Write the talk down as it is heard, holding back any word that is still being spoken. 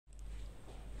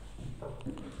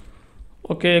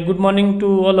Okay, good morning to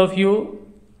all of you.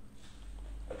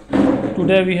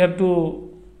 Today we have to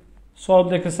solve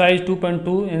the exercise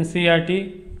 2.2 NCERT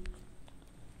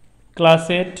class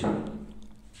 8.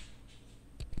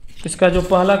 इसका जो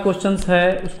पहला question है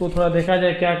उसको थोड़ा देखा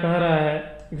जाए क्या कह रहा है।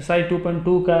 एक्सरसाइज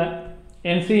 2.2 का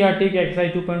NCERT का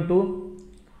एक्सरसाइज 2.2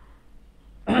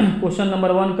 क्वेश्चन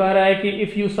नंबर 1 कह रहा है कि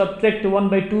if you subtract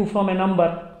 1/2 from A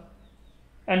number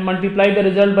and multiply the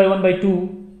result by 1/2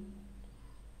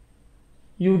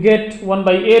 you get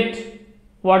 1/8,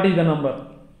 what is the number?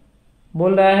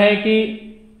 बोल रहा है कि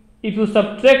if you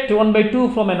subtract 1/2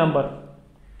 from a number,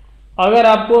 अगर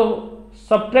आपको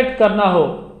सब्ट्रैक्ट करना हो,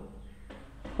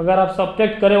 अगर आप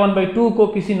सब्ट्रैक्ट करें 1/2 को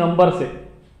किसी नंबर से,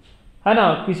 है ना,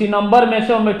 किसी नंबर में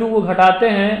से 1/2 को घटाते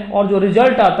हैं और जो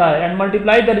रिजल्ट आता है एंड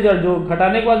मल्टीप्लाई द रिजल्ट, जो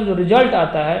घटाने के बाद जो रिजल्ट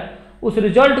आता है उस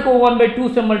रिजल्ट को 1/2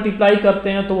 से मल्टीप्लाई करते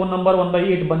हैं तो वो नंबर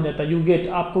 1/8 बन जाता है। यू गेट,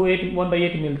 आपको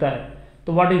 1/8 मिलता है।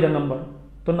 तो व्हाट इज द नंबर?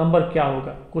 तो नंबर क्या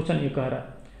होगा, क्वेश्चन ये कह रहा है।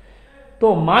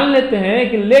 तो मान लेते हैं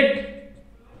कि let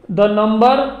the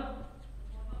number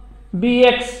B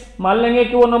x, मान लेंगे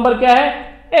कि वो नंबर क्या है,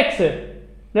 एक्स है।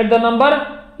 Let the number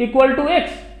equal to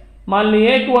x, मान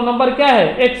लिए कि वो नंबर क्या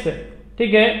है, एक्स है।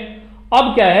 ठीक है,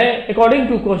 अब क्या है, अकॉर्डिंग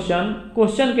टू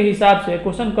क्वेश्चन के हिसाब से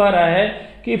क्वेश्चन कह रहा है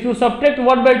कि if you subtract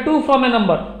 1/2 from A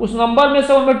number, उस नंबर में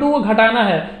से 1/2 को घटाना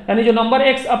है, यानी जो नंबर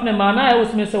एक्स आपने माना है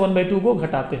उसमें से 1/2 को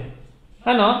घटाते हैं,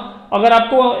 है ना। अगर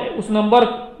आपको उस नंबर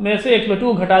में से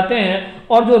 1/2 घटाते हैं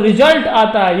और जो रिजल्ट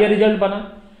आता है, ये रिजल्ट बना,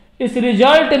 इस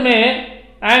रिजल्ट में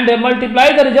and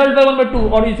multiply the result by 1/2,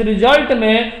 और इस रिजल्ट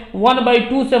में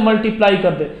 1/2 से मल्टीप्लाई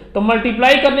कर दे। तो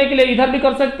मल्टीप्लाई करने के लिए इधर भी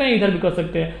कर सकते हैं, इधर भी कर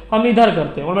सकते हैं। हम इधर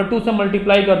करते हैं, 1/2 से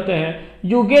मल्टीप्लाई करते हैं,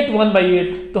 यू गेट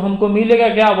 1/8। तो हमको मिलेगा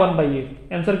क्या,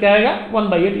 1/8। आंसर क्या आएगा,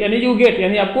 1/8, यानी यू गेट,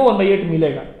 यानी आपको 1/8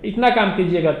 मिलेगा। इतना काम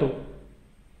कीजिएगा। तो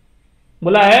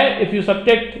बोला है if you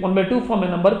subtract 1/2 from A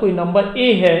number, कोई नंबर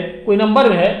ए है, कोई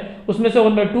नंबर है, उसमें से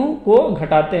 1/2 को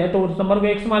घटाते हैं। तो उस नंबर को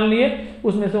x मान लिए,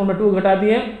 उसमें से 1/2 घटा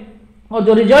दिए, और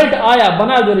जो रिजल्ट आया,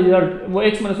 बना जो रिजल्ट, वो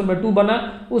x माइनस 1/2 बना,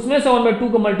 उसमें से 1/2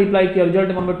 को मल्टीप्लाई किया,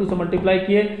 रिजल्ट 1/2 से मल्टीप्लाई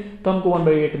किए तो हमको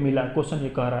 1/8 मिला। क्वेश्चन ये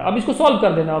कह रहा है। अब इसको सॉल्व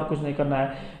कर देना और कुछ नहीं करना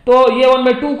है। तो ये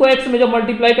 1/2 को x में जब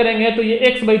मल्टीप्लाई करेंगे तो ये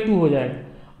x/2 हो जाएगा,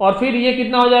 और फिर ये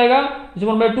कितना हो जाएगा,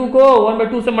 1/2 को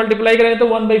 1/2 से मल्टीप्लाई करेंगे तो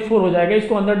 1/4 हो जाएगा।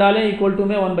 इसको अंदर डालें, इक्वल टू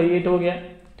में 1/8 हो गया।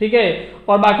 ठीक है,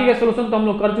 और बाकी का सोल्यूशन तो हम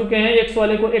लोग कर चुके हैं। x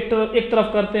वाले को एक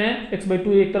तरफ करते हैं,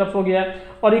 x/2 एक तरफ हो गया,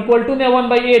 और इक्वल टू में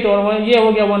 1/8, और ये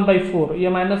हो गया 1/4। ये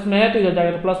माइनस में है तो इधर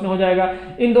जाएगा तो प्लस में हो जाएगा।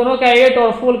 इन दोनों का 8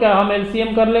 और 4 का हम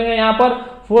एलसीएम कर लेंगे। यहाँ पर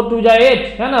 4 2 जा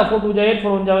 8 है ना, 4 2 जा 8,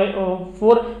 4 1 जा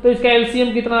 4, तो इसका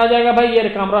एलसीएम कितना आ जाएगा भाई, ये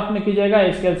काम रफ में कीजिएगा,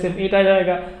 इसका एलसीएम 8 आ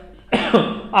जाएगा।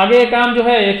 आगे काम जो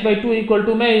है x/2 इक्वल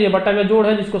टू में ये बटा का जोड़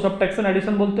है, जिसको सब्ट्रैक्शन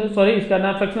एडिशन बोलते हैं, सॉरी इसका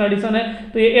नाम फ्रैक्शन एडिशन है।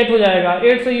 तो ये 8 हो जाएगा।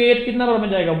 8 से ये 8 कितना बार में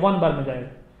जाएगा, 1 बार में जाएगा।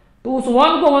 तो उस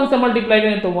 1 को 1 से मल्टीप्लाई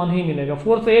करें तो 1 ही मिलेगा।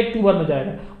 4 से 8 2 बार में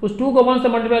जाएगा, उस 2 को 1 से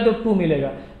मल्टीप्लाई तो 2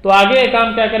 मिलेगा। तो आगे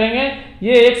काम क्या करेंगे,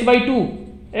 ये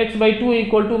x/2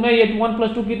 इक्वल टू में ये 1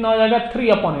 + 2 कितना हो जाएगा,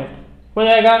 3/8 हो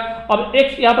जाएगा। अब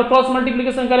x यहाँ पर क्रॉस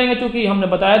मल्टीप्लिकेशन करेंगे, क्योंकि हमने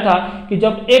बताया था कि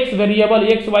जब x variable,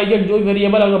 x y z जो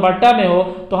वेरिएबल अगर बट्टा में हो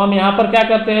तो हम यहाँ पर क्या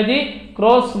करते हैं जी,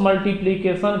 क्रॉस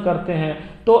मल्टीप्लिकेशन करते हैं।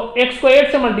 तो x को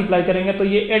 8 से मल्टीप्लाई करेंगे तो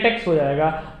ये 8x हो जाएगा,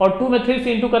 और 2 में 3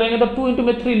 से इंटू करेंगे तो 2 ×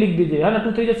 में 3 लिख दीजिए, है ना।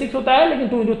 2 3 6 होता है, लेकिन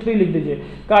 2 × 3 लिख दीजिए।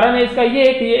 कारण है इसका ये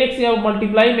कि ये x यहाँ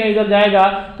मल्टीप्लाई में इधर जाएगा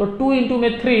तो 2 ×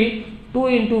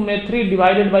 में 3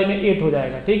 डिवाइडेड बाई में 8 हो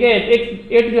जाएगा। ठीक है,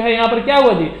 8 जो है यहाँ पर क्या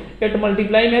हुआ जी, 8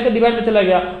 मल्टीप्लाई में है तो डिवाइड में चला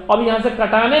गया। अब यहाँ से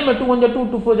कटाने में 2 1 2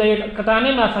 2 4 जाएगा,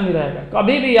 कटाने में आसानी रहेगा,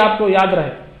 कभी भी आपको याद रहे।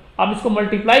 अब इसको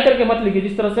मल्टीप्लाई करके मत लिखिए,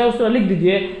 जिस तरह से उस तरह लिख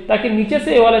दीजिए, ताकि नीचे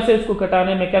से वाले से इसको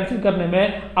कटाने में, कैंसिल करने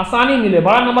में आसानी मिले।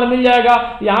 बड़ा नंबर मिल जाएगा।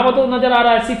 यहाँ पर तो नजर आ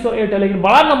रहा है 6 और 8 है, लेकिन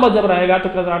बड़ा नंबर जब रहेगा तो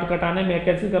कटाने में,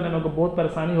 कैंसिल करने में बहुत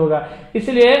परेशानी होगा।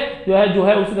 इसलिए जो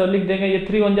है उसी तरह लिख देंगे, ये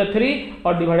 3 1 जा 3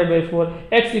 और divided by 4,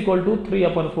 x equal to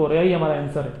 3/4। यही हमारा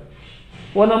आंसर है।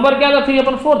 वो नंबर क्या था,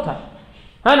 3/4 था,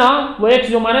 है ना। वो x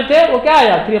जो माने थे वो क्या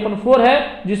आया, 3/4 है,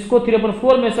 जिसको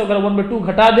 3/4 में से अगर 1/2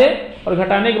 घटा दे और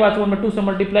घटाने के बाद 1/2 से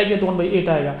मल्टीप्लाई किया तो 1/8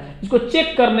 आएगा। इसको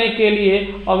चेक करने के लिए,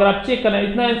 अगर आप चेक करना,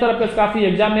 इतना आंसर आपका काफी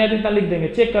एग्जाम में है तो इतना लिख देंगे।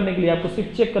 चेक करने के लिए, आपको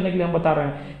सिर्फ चेक करने के लिए हम बता रहे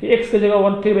हैं कि x की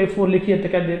जगह 3/4 लिखिए तो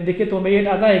क्या देखिए तो 1/8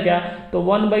 आता है क्या, तो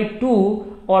 1/2,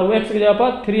 और वो x की जगह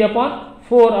पर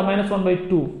 3/4 माइनस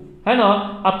 1/2, है ना।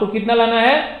 आपको कितना लाना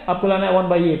है, आपको लाना है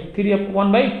 1/8,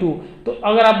 1/2। तो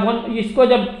अगर आप इसको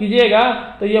जब कीजिएगा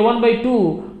तो ये 1/2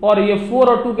 और ये 4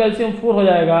 और 2 कैल्शियम 4 हो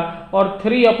जाएगा, और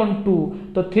 3/2,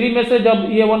 तो 3 में से जब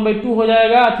ये 1/2 हो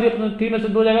जाएगा, 3 में से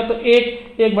 2 जाएगा तो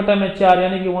 1/4,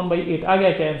 यानी कि 1/8 आ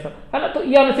गया क्या आंसर, है ना। तो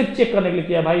ये हमने सिर्फ चेक करने के लिए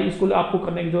किया भाई, इसको आपको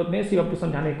करने की जरूरत नहीं, सिर्फ आपको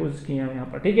समझाने की कोशिश की है यहाँ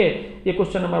पर। ठीक है, ये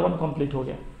क्वेश्चन नंबर 1 कंप्लीट हो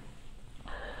गया।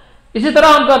 इसी तरह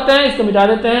हम करते हैं, इसको मिटा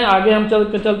देते हैं। आगे हम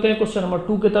चलते हैं क्वेश्चन नंबर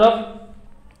 2 की तरफ।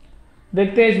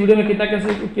 देखते हैं इस वीडियो में कितना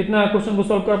क्वेश्चन को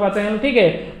सॉल्व कर पाते हैं। ठीक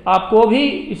है, आपको भी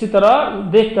इसी तरह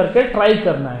देख करके ट्राई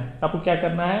करना है। आपको क्या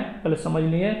करना है पहले समझ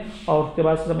लिए, और उसके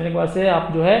बाद समझने के बाद से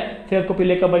आप जो है फेयर कॉपी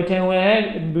लेकर बैठे हुए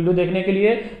हैं वीडियो देखने के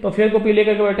लिए। तो फेयर कॉपी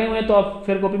लेकर के बैठे हुए हैं तो आप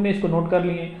फेयर कॉपी में इसको नोट कर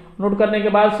लिए। नोट करने के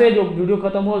बाद से जो वीडियो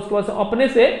खत्म हो उसके बाद से अपने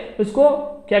से इसको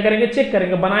क्या करेंगे, चेक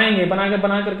करेंगे, बनाएंगे।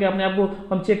 बना करके अपने आप को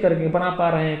हम चेक करेंगे बना पा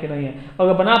रहे हैं कि नहीं है।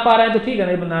 अगर बना पा रहे हैं तो ठीक है,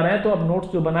 नहीं बना रहे हैं तो अब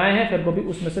नोट्स जो बनाए हैं फिर कॉपी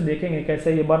उसमें से देखेंगे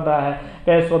कैसे ये बन रहा है,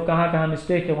 कैसे कहाँ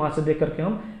मिस्टेक है, वहां से देख करके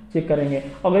हम चेक करेंगे।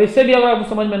 अगर इससे भी अगर आपको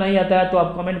समझ में नहीं आता है तो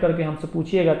आप कमेंट करके हमसे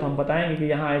पूछिएगा, तो हम बताएंगे कि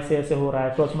यहाँ ऐसे ऐसे हो रहा है।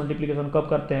 क्रॉस मल्टीप्लिकेशन कब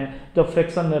करते हैं, जब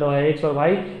फ्रैक्शन में रहे एक्स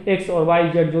और वाई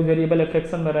जेड जो वेरिएबल है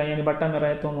फ्रैक्शन में रहे यानी बट्टा में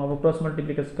रहे तो हम क्रॉस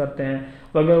मल्टीप्लिकेशन करते हैं,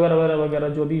 वगैरह वगैरह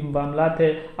जो भी मामला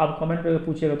थे आप कमेंट करके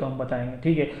पूछिएगा तो हम बताएंगे।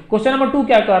 ठीक है, क्वेश्चन नंबर 2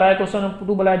 क्या कह रहा है। क्वेश्चन नंबर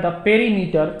 2 बोला है द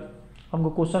पेरीमीटर। हमको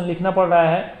क्वेश्चन लिखना पड़ रहा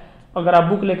है। अगर आप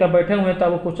बुक लेकर बैठे हुए हैं तो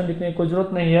आपको क्वेश्चन लिखने की कोई जरूरत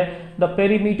नहीं है। The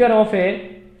perimeter of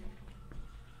A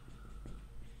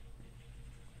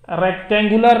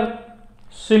rectangular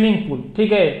swimming pool.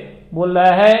 ठीक है, बोल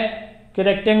रहा है कि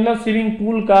रेक्टेंगुलर स्विमिंग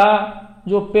पूल का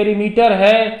जो पेरीमीटर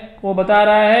है वो बता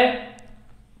रहा है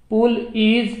पूल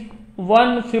इज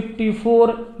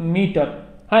 154 मीटर,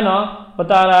 है ना,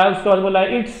 बता रहा है। उसके बाद बोला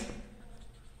है its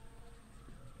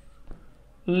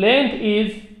length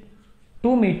is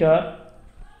 2 metre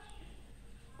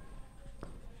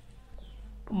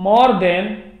more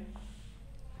than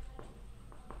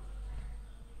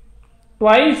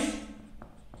twice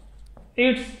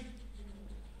its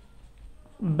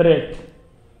breadth।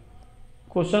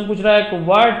 Question पूछ रहा है कि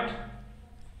what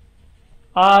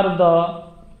are the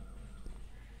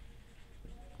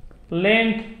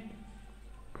length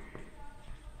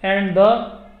and the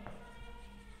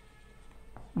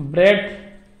breadth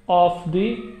of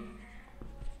the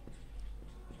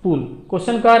pool.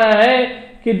 Question कह रहा है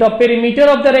कि the perimeter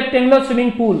of the rectangular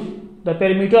swimming pool, the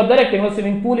perimeter of the rectangular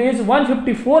swimming pool is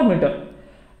 154 metre.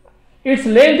 Its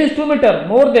length is 2 meter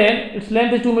more than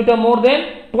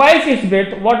twice its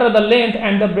breadth. What are the length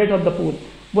and the breadth of the pool?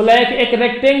 बोला है कि एक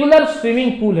rectangular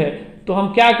swimming pool है, तो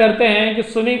हम क्या करते हैं कि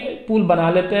स्विमिंग पूल बना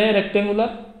लेते हैं रेक्टेंगुलर।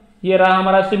 ये रहा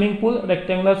हमारा swimming pool,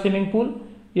 rectangular swimming pool.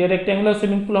 ये रेक्टेंगुलर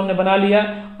स्विमिंग पूल हमने बना लिया।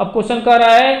 अब क्वेश्चन कह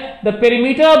रहा है the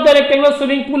perimeter of the rectangular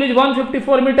swimming pool is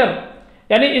 154 metre,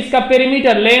 यानी इसका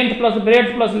perimeter length plus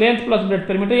breadth plus length plus breadth,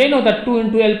 perimeter यही ना होता है 2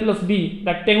 into L plus B.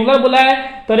 Rectangular बोला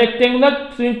है तो रेक्टेंगुलर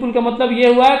स्विमिंग पूल का मतलब ये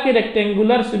हुआ कि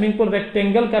रेक्टेंगुलर स्विमिंग पूल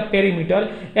रेक्टेंगल का पेरीमीटर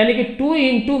यानी कि 2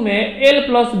 इंटू में L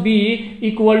plus B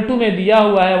equal to में दिया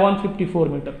हुआ है 154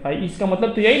 मीटर। भाई इसका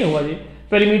मतलब तो यही ना हुआ जी,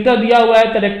 पेरीमीटर दिया हुआ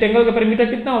है तो रेक्टेंगल का पेरीमीटर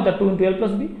कितना होता है 2 इंटू एल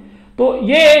प्लस बी, तो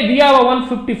ये दिया हुआ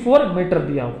 154 मीटर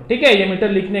दिया हुआ। ठीक है, ये मीटर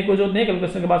लिखने को जरूरत नहीं,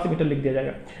 कैलकुलेशन के बाद से मीटर लिख दिया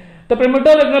जाएगा। The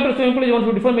perimeter of the swimming pool is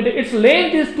 154 meter. Its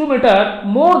length is 2 meter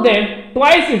more than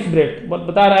twice its breadth.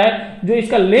 बता रहा है जो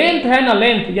इसका लेंथ है ना,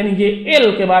 लेंथ यानी ये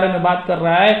L के बारे में बात कर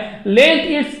रहा है। Length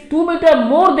is 2 meter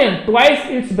more than twice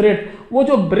its breadth। वो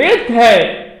जो ब्रेथ है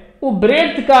वो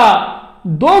ब्रेथ का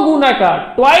 2 गुना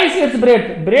का, twice its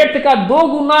breadth, ब्रेथ का 2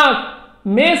 गुना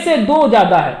में से 2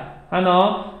 ज्यादा है ना।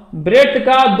 ब्रेथ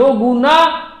का 2 गुना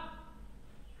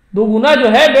जो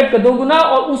है ब्रेथ का 2 गुना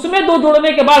और उसमें 2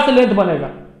 जोड़ने के बाद से लेंथ बनेगा,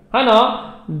 है ना।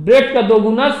 ब्रेथ का 2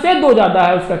 गुना से 2 ज्यादा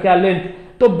है उसका क्या लेंथ,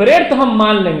 तो ब्रेथ हम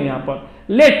मान लेंगे यहाँ पर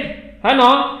लेट, है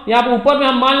ना। यहाँ पर ऊपर में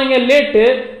हम मान लेंगे लेट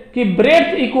कि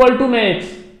ब्रेथ इक्वल टू में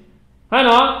एक्स, है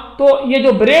ना। तो ये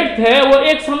जो ब्रेथ है वो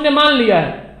एक्स हमने मान लिया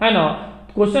है ना।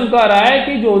 क्वेश्चन कह रहा है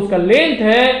कि जो उसका लेंथ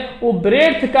है वो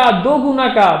ब्रेथ का 2 गुना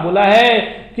का, बोला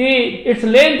है कि its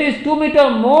length is 2 metre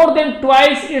more than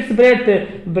twice its breath,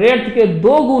 breath के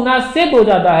 2 गुना से 2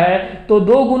 ज्यादा है। तो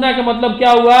 2 गुना का मतलब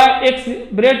क्या हुआ, एक्स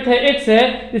ब्रेथ है एक्स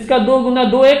है, इसका 2 गुना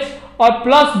 2x और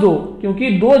प्लस 2 क्योंकि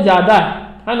 2 ज्यादा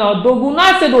है ना, 2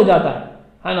 गुना से 2 ज्यादा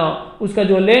है ना। उसका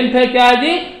जो लेंथ है क्या है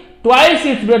जी, ट्वाइस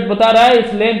इट्स ब्रेथ बता रहा है।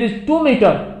 Its length is 2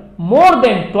 metre more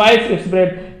than twice its breath,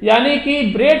 यानी कि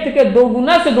ब्रेथ के 2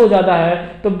 गुना से 2 ज्यादा है।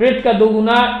 तो ब्रेथ का 2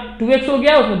 गुना 2x हो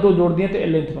गया, उसमें 2 जोड़ दिए तो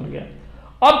लेंथ बन गया।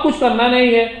 अब कुछ करना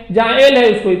नहीं है, जहां एल है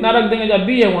उसको इतना रख देंगे, जहां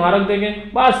बी है वहां रख देंगे,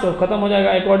 बस तो खत्म हो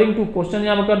जाएगा। अकॉर्डिंग टू क्वेश्चन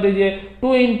यहां पर कर दीजिए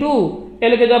 2 इंटू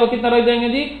एल के जगह कितना रख देंगे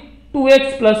जी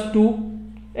 2x प्लस 2,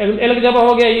 एल की जगह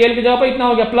हो गया, एल की जगह पर इतना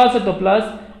हो गया प्लस है तो प्लस,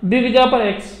 बी की जगह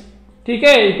पर x, ठीक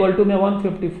है, इक्वल टू में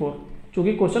 154।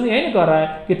 चूंकि क्वेश्चन यही नहीं कर रहा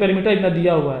है कि पेरीमीटर इतना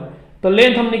दिया हुआ है तो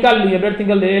लेंथ हम निकाल लिए, ब्रेथ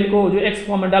निकाल एल को जो x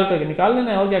फॉर्म में डाल करके निकाल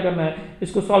देना है और क्या करना है,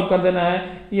 इसको सॉल्व कर देना है।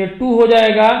 ये 2 हो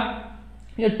जाएगा,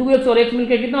 ये 2x और x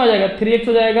मिलकर कितना हो जाएगा 3x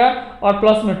हो जाएगा और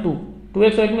प्लस में 2,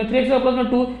 2x और x में 3x और प्लस में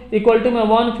 2 इक्वल टू में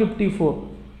 154।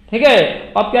 ठीक है,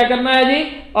 अब क्या करना है जी,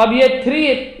 अब ये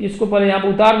 3 इसको पहले यहाँ पर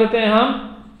उतार देते हैं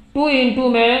हम, 2 इंटू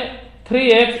में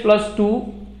 3x प्लस 2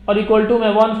 और इक्वल टू में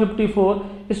 154।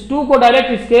 इस 2 को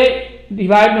डायरेक्ट इसके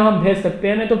डिवाइड में हम भेज सकते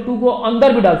हैं, नहीं तो 2 को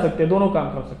अंदर भी डाल सकते हैं, दोनों काम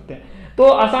कर सकते हैं। तो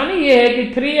आसानी ये है कि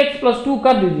 3x प्लस 2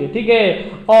 कर दीजिए, ठीक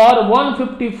है, और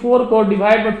 154 को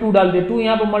डिवाइड में 2 डाल दिए। 2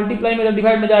 यहाँ पर मल्टीप्लाई में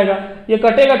डिवाइड में जाएगा, ये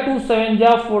कटेगा 2 7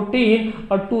 जा 14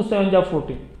 और 2 7 जा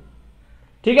 14,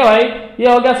 ठीक है भाई, ये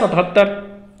हो गया 77,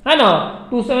 है ना।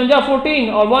 2 7 जा 14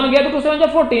 और 1 गया तो 2 7 जा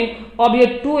 14। अब ये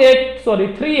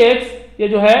 3x ये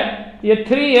जो है ये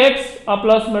 3x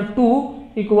प्लस में 2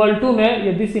 इक्वल टू में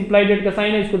ये दिस इंप्लाइड डेट का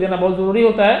साइन है, इसको देना बहुत जरूरी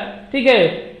होता है, ठीक है,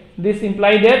 दिस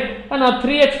इंप्लाइड डेट है ना।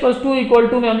 3x प्लस 2 इक्वल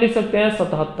टू में हम लिख सकते हैं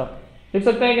 77, लिख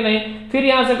सकते हैं कि नहीं। फिर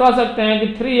यहां से कह सकते हैं कि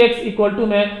 3x इक्वल टू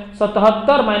में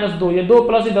 77 माइनस 2, ये 2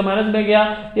 प्लस इधर माइनस में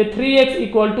गया, ये 3x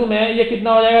इक्वल टू में ये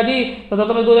कितना हो जाएगा जी,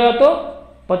 77 में 2 जाएगा तो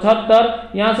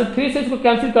 75। यहां से 3 से इसको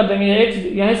कैंसिल कर देंगे, x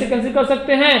यहीं से कैंसिल कर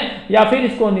सकते हैं या फिर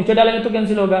इसको नीचे डालेंगे तो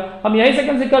कैंसिल होगा। हम यहीं से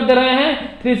कैंसिल कर दे रहे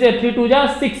हैं, 3 से 3 2 जा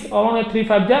 6 और 3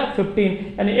 5 जा 15,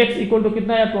 यानी x इक्वल टू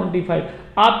कितना है 25।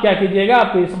 आप क्या कीजिएगा,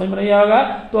 आपको ये समझ में नहीं आएगा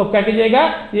तो आप क्या कीजिएगा,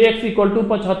 ये x इक्वल टू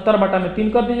 75 बटा में 3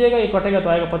 कर दीजिएगा, ये कटेगा तो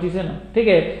आएगा 25 है ना, ठीक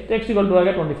है, तो x इक्वल टू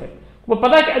आएगा 25। वो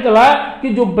पता क्या चला कि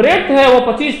जो ब्रेथ है वो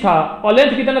 25 था और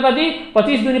लेंथ कितना था जी,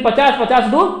 25 दूनी 50, 50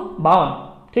 दू 52,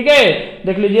 ठीक है,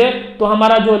 देख लीजिए। तो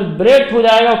हमारा जो ब्रेथ हो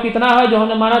जाएगा वो कितना है, जो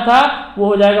हमने माना था वो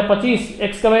हो जाएगा 25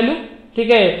 x का वैल्यू,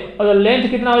 ठीक है, और लेंथ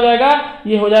कितना हो जाएगा,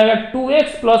 ये हो जाएगा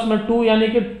 2x प्लस में 2, यानी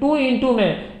कि 2 इंटू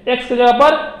में x की जगह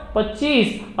पर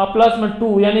 25 और प्लस में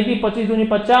 2 यानी कि 25 दूनी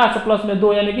 50 प्लस में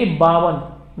 2 यानी कि 52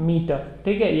 मीटर,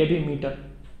 ठीक है, ये भी मीटर,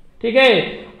 ठीक है।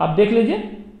 आप देख लीजिए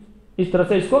इस तरह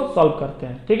से इसको सॉल्व करते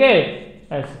हैं, ठीक है,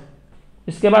 ऐसे।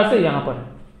 इसके बाद से यहां पर है,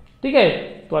 ठीक है,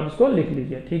 तो आप इसको लिख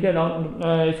लीजिए, ठीक है,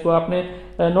 इसको आपने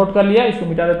नोट कर लिया, इसको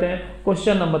मिटा देते हैं।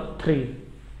 क्वेश्चन नंबर 3,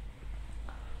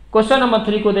 क्वेश्चन नंबर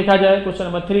 3 को देखा जाए। क्वेश्चन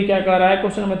नंबर 3 क्या कह रहा है,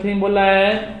 क्वेश्चन नंबर 3 बोल रहा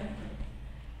है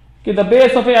कि the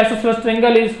base of A isosceles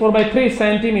triangle is 4/3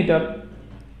 centimetre.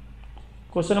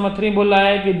 Question number 3 बोल रहा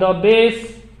है कि the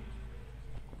base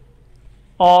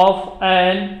of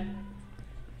N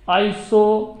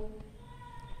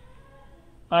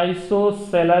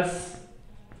isosceles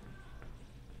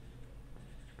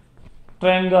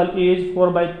triangle is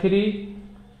 4/3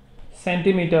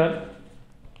 centimeter.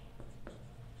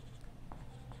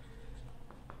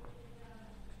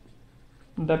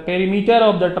 The perimeter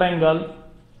of the triangle,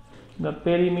 the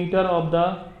perimeter of the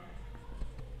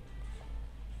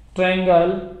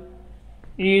triangle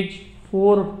is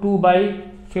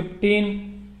 4/2/15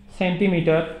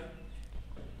 centimeter.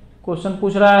 Question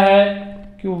पूछ रहा है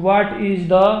कि what is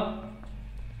the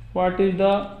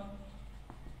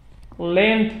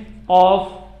length of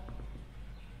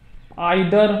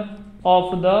either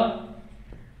of the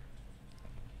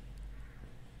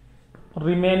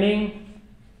remaining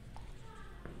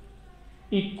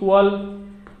equal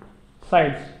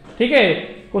sides, ठीक है।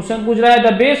 Question पूछ रहा है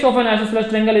the base of N isosceles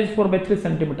triangle is 4/3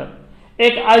 centimetre.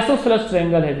 एक आइसोसेलेस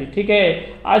ट्रायंगल है जी, ठीक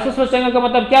है। आइसोसेलेस ट्रायंगल का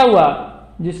मतलब क्या हुआ,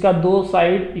 जिसका 2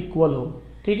 साइड इक्वल हो,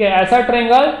 ठीक है, ऐसा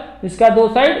ट्रायंगल जिसका 2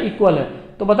 साइड इक्वल है।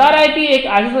 तो बता रहा है कि एक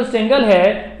आइसोसेलेस ट्रायंगल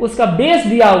है, उसका बेस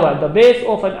दिया हुआ, the base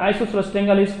of N isosceles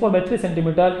triangle is 4/3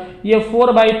 centimetre. ये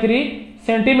 4/3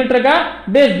 सेंटीमीटर का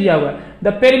बेस दिया हुआ है। The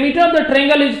perimeter of the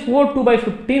triangle is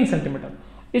 4/2/15 centimetre.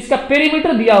 इसका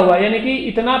पेरीमीटर दिया हुआ है, यानी कि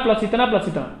इतना प्लस इतना प्लस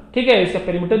इतना, ठीक है, इसका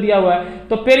पेरीमीटर दिया हुआ है।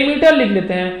 तो पेरीमीटर लिख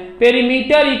लेते हैं,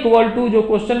 पेरीमीटर इक्वल टू जो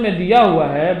क्वेश्चन में दिया हुआ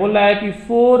है, बोल रहा है कि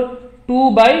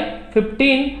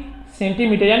 4/2/15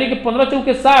 सेंटीमीटर, यानी कि 15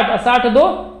 चौके 60 और 60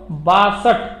 2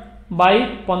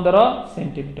 62/15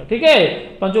 सेंटीमीटर, ठीक है,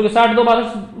 5 चौके 60 2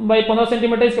 62/15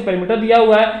 सेंटीमीटर इसका पेरीमीटर दिया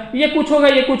हुआ है। ये कुछ होगा,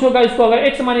 ये कुछ होगा, इसको अगर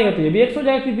x मानिएगा तो ये भी x हो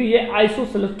जाएगा, क्योंकि ये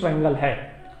आइसोसेलेस ट्रायंगल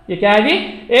है। ये क्या है जी,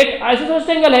 एक आइसोसेलेस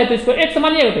ट्रायंगल है, तो इसको x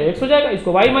मानिएगा तो x हो जाएगा,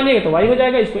 इसको y मानिएगा तो y हो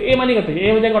जाएगा, इसको a मानिएगा तो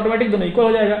a हो जाएगा, ऑटोमेटिक दोनों इक्वल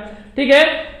हो जाएगा, ठीक है।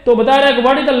 तो बता रहा है कि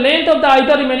what is the length of the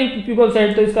either remaining equal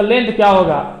side, तो इसका लेंथ क्या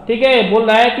होगा, ठीक है, बोल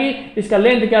रहा है कि इसका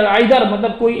लेंथ क्या होगा, आइदर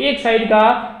मतलब कोई एक साइड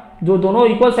का, जो दोनों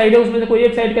इक्वल साइड है उसमें से कोई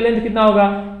एक साइड का लेंथ कितना होगा,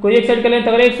 कोई एक साइड का लेंथ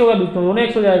अगर x होगा तो दोनों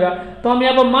x हो जाएगा। तो हम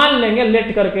यहाँ पर मान लेंगे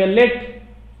लेट करके, let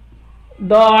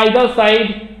the either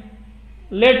side,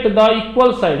 let the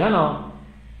equal side, है ना,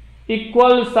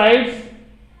 equal sides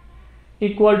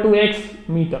equal to x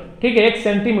metre, ठीक है, 1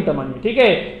 सेंटीमीटर मानिए, ठीक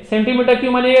है। सेंटीमीटर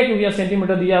क्यों मानिएगा, क्योंकि यहाँ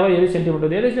सेंटीमीटर दिया हुआ है, ये भी सेंटीमीटर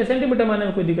दिया है, इसलिए सेंटीमीटर मानने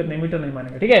में कोई दिक्कत नहीं, मीटर नहीं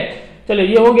मानेंगे, ठीक है। चलिए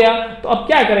ये हो गया। तो अब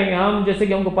क्या करेंगे हम, जैसे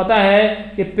कि हमको पता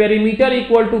है कि पेरीमीटर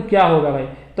इक्वल टू क्या होगा भाई,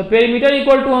 तो पेरीमीटर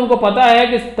इक्वल टू हमको पता है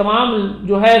कि तमाम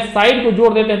जो है साइड को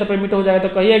जोड़ देते हैं तो पेरीमीटर हो जाएगा।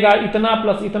 तो कहिएगा इतना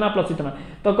प्लस इतना प्लस इतना,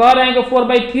 तो कह रहे हैं कि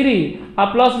 4/3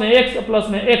 प्लस में x प्लस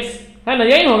में x, है ना,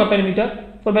 यही होगा पेरीमीटर,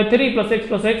 4/3 प्लस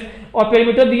एक्स और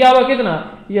पेरीमीटर दिया हुआ कितना,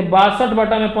 ये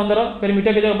 62/15,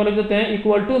 पेरीमीटर की जगह पर लिख देते हैं,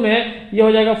 इक्वल टू में ये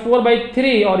हो जाएगा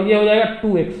 4/3 और ये हो जाएगा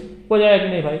 2x। हो जाएगा कि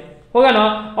नहीं भाई, होगा ना।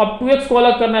 अब 2x को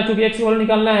अलग करना है, चूंकि x वाले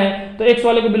निकालना है तो x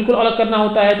वाले को बिल्कुल अलग करना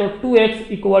होता है, तो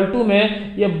 2x इक्वल टू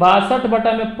में ये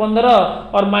 62/15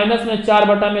 और माइनस में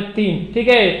 4/3, ठीक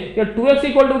है। ये 2x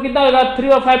इक्वल टू कितना होगा, 3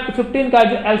 और 5 15 का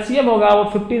जो एलसीएम होगा वो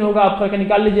 15 होगा, आप करके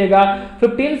निकाल लीजिएगा।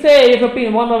 15 से ये 15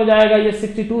 1 हो जाएगा, ये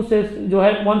 62 से जो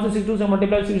है 1 से 62 से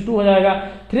मल्टीप्लाई 62 हो जाएगा,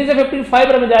 3 से 15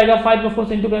 5 में जाएगा, 5 में 4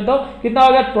 से इंटू करें तो कितना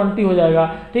हो गया 20 हो जाएगा,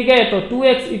 ठीक है। तो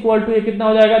 2x इक्वल टू ये कितना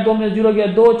हो जाएगा, 2 में 0 गया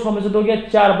 2, 6 में से 2 गया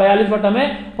 4,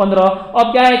 42/15।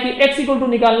 अब क्या है कि x इक्वल टू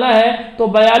निकालना है तो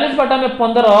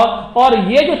 42/15 और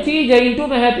ये जो चीज है इंटू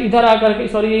में है तो इधर आकर के,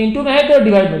 सॉरी ये इंटू में है तो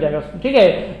डिवाइड में जाएगा, ठीक है।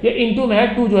 ये इंटू में है,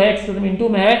 2 जो है x इंटू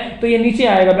में है तो ये नीचे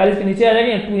आएगा, 42 के नीचे आ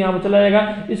जाएगा, 2 यहाँ पर चला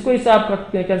जाएगा। इसको इससे आप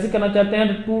कैंसिल करना चाहते हैं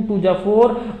तो 2 2 जा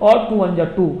 4 और 2 1 जा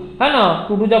 2 है ना,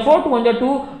 2 2 जा 4 2 1 जा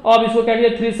 2। अब इसको क्या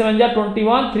कीजिए 3 7 जा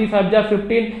 21 3 5 जा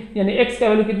 15, यानी x का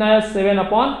वैल्यू कितना है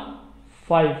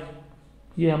 7/5।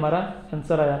 ये हमारा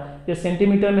आंसर आया। ये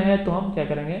सेंटीमीटर में है तो हम क्या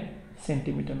करेंगे,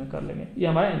 सेंटीमीटर में कर लेंगे। ये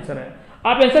हमारा आंसर है।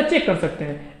 आप आंसर चेक कर सकते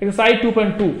हैं। एक्सरसाइज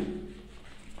 2.2,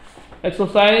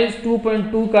 एक्सरसाइज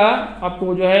 2.2 का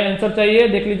आपको जो है आंसर चाहिए,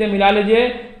 देख लीजिए, मिला लीजिए।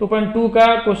 2.2 का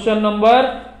क्वेश्चन नंबर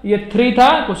ये 3 था,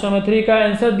 क्वेश्चन नंबर 3 का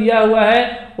आंसर दिया हुआ है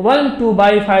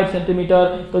 1/2/5 सेंटीमीटर।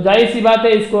 तो जाहिर सी बात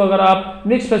है, इसको अगर आप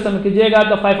मिक्स फैशन में कीजिएगा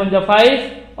तो 5 1 जा 5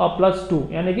 और प्लस 2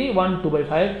 यानी कि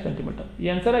 1/2/5 सेंटीमीटर। ये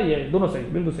आंसर है, ये दोनों सही,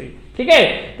 बिल्कुल सही, ठीक है।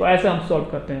 तो ऐसे हम सॉल्व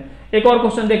करते हैं। एक और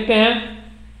क्वेश्चन देखते हैं,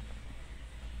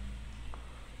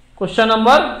 क्वेश्चन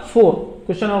नंबर 4।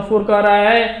 क्वेश्चन नंबर 4 कह रहा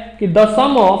है कि the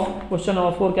some of, question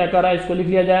number 4 क्या कह रहा है, इसको लिख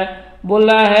लिया जाए। बोल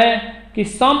रहा है कि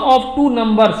सम of two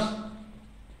numbers,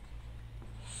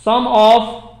 some of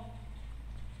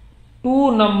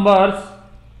two numbers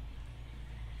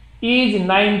is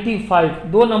 95।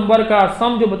 दो नंबर का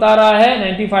सम जो बता रहा है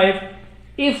 95।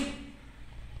 इफ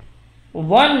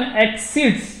वन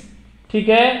एक्सीड्स, ठीक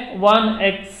है, one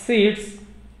exceeds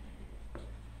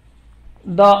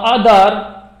the other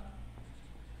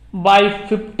by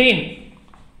 15।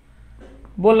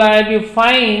 बोला है कि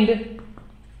फाइंड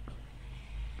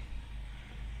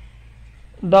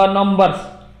द नंबर्स।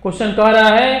 क्वेश्चन कह रहा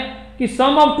है कि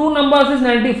सम of two numbers is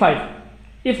 95।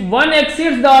 If one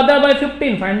exceeds the other by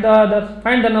 15 find the other,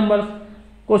 find the numbers.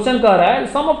 Question कह रहा है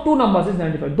सम ऑफ टू नंबर्स इज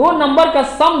 95। दो नंबर का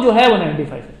सम जो है वो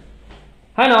 95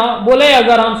 है ना। बोले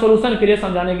अगर हम सॉल्यूशन के लिए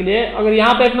समझाने के लिए, अगर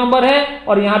यहां पे एक नंबर है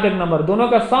और यहां पे एक नंबर, दोनों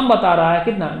का सम बता रहा है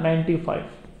कितना 95।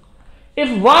 If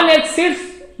one exceeds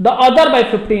the other by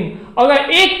 15, अगर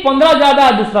एक 15 ज्यादा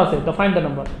है दूसरा से तो फाइंड द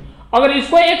नंबर। अगर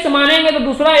इसको x मानेंगे तो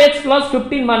दूसरा x प्लस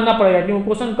 15 मानना पड़ेगा, क्योंकि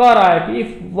क्वेश्चन कह रहा है कि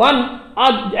if one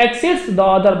exceeds the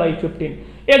other by 15,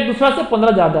 एक दूसरा से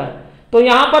 15 ज्यादा है। तो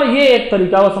यहां पर ये एक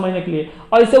तरीका हुआ समझने के लिए।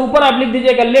 और इसे ऊपर आप लिख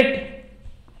दीजिएगा लेट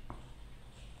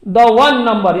द वन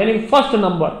नंबर, यानी first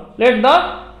number, let the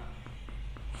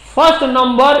first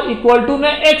number equal to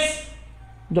में x।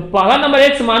 जब पहला नंबर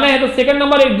x माना है तो सेकंड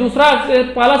नंबर एक दूसरा से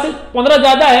पहला से 15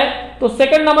 ज्यादा है, तो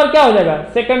सेकंड नंबर क्या हो जाएगा,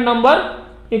 सेकंड नंबर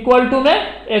इक्वल टू में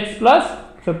x प्लस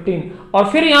 15। और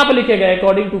फिर यहां पर लिखेगा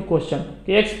अकॉर्डिंग टू क्वेश्चन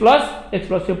कि x plus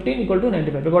 15 equal to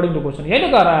 95 according to question, यही तो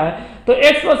कह रहा है। तो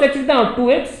x प्लस x कितना,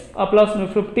 2x और प्लस में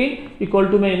 15 इक्वल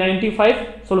टू में 95।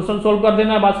 सोल्यूशन सोल्व कर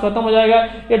देना है, बात खत्म हो जाएगा।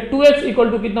 ये 2x इक्वल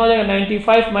टू कितना हो जाएगा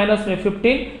 95 माइनस में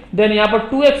 15, देन यहाँ पर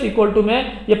 2x इक्वल टू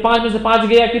में ये 5 में से 5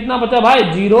 गया, कितना बचा भाई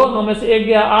 0, 9 में से 1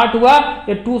 गया 8 हुआ,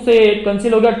 ये 2 से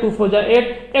कैंसिल हो गया, 2 4 जा 8,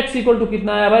 x इक्वल टू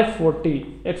कितना आया भाई 40।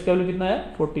 x का वैल्यू कितना है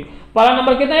 40। पहला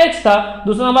नंबर कितना x था,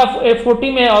 दूसरा नंबर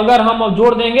 40 में अगर हम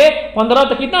जोड़ देंगे 15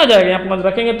 तो कितना आ जाएगा, यहाँ पर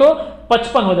रखेंगे तो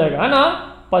 55 हो जाएगा, है ना,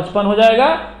 55 हो जाएगा।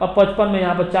 और 55 में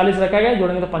यहाँ पर 40 रखा गया,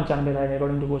 जोड़ेंगे तो 95 रहेगा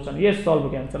अकॉर्डिंग टू क्वेश्चन। ये सॉल्व हो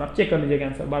गया आंसर, आप चेक कर लीजिएगा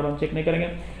आंसर, बार बार चेक नहीं करेंगे,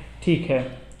 ठीक है।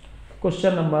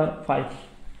 क्वेश्चन नंबर 5,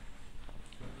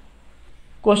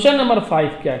 क्वेश्चन नंबर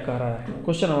 5 क्या कह रहा है,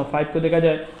 क्वेश्चन नंबर 5 को देखा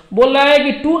जाए। बोल रहा है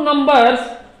कि two numbers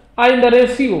are in the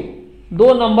ratio,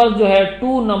 दो नंबर्स जो है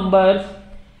two numbers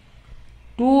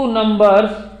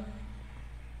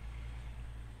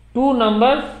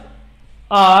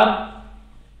are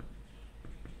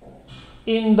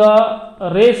in the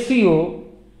ratio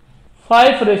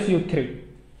 5:3,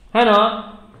 है ना।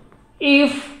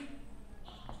 If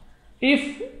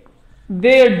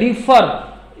they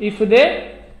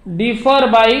differ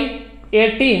by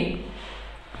 18,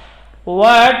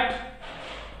 what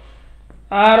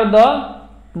are the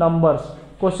numbers।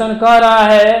 Question कह रहा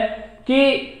है कि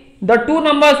the two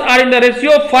numbers are in the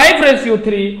ratio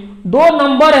 5:3, दो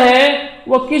नंबर है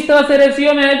वो किस तरह से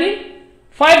रेशियो में है जी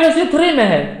 5:3 में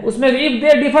है। उसमें इफ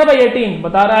दे डिफर बाय 18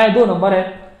 बता रहा है, दो नंबर है,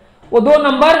 वो दो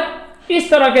नंबर इस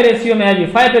तरह के रेशियो में है जी,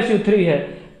 5:3 है।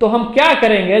 तो हम क्या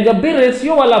करेंगे, जब भी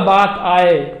रेशियो वाला बात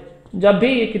आए, जब भी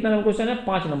ये कितना नंबर क्वेश्चन है,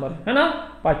 5 नंबर है ना,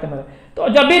 5 नंबर है, तो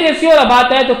जब भी रेशियो वाला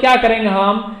बात आए तो क्या करेंगे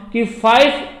हम कि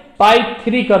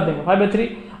 5/3 कर देंगे, 5/3,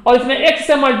 और इसमें x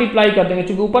से मल्टीप्लाई कर देंगे,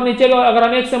 क्योंकि ऊपर नीचे अगर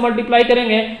हम x से मल्टीप्लाई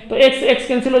करेंगे तो x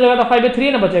कैंसिल हो जाएगा, तो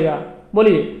 5/3 ना बचेगा।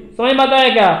 बोलिए समझ में आता है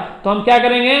क्या? तो हम क्या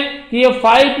करेंगे कि ये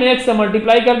 5 में x से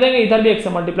मल्टीप्लाई कर देंगे, इधर भी x से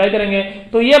मल्टीप्लाई करेंगे,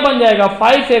 तो ये बन जाएगा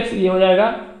 5x, ये हो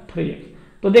जाएगा 3x।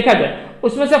 तो देखा जाए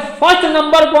उसमें से फर्स्ट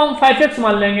नंबर को हम 5x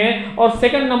मान लेंगे और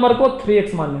सेकंड नंबर को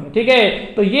 3x मान लेंगे, ठीक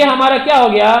है। तो ये हमारा क्या हो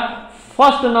गया,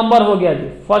 फर्स्ट नंबर हो गया जी,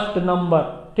 फर्स्ट नंबर,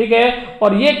 ठीक है।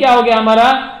 और ये क्या हो गया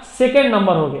हमारा, सेकंड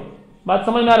नंबर हो गया। बात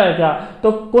समझ में आ रहा है क्या?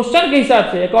 तो क्वेश्चन के हिसाब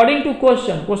से, अकॉर्डिंग टू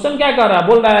क्वेश्चन क्या कर रहा है,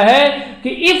 बोल रहा है कि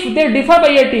इफ दे डिफर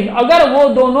बाय 18, अगर वो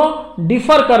दोनों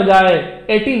डिफर कर जाए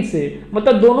 18 से,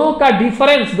 मतलब दोनों का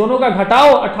डिफरेंस, दोनों का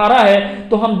घटाव 18 है,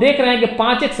 तो हम देख रहे हैं कि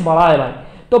 5x बड़ा है भाई।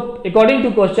 तो अकॉर्डिंग टू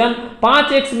क्वेश्चन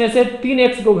 5x में से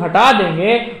 3x को घटा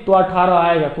देंगे तो 18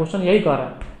 आएगा, क्वेश्चन यही कह रहा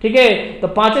है, ठीक है। तो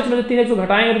 5x में से 3x को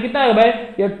घटाएंगे तो कितना आएगा भाई,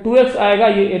 ये 2x आएगा,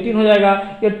 ये 18 हो जाएगा,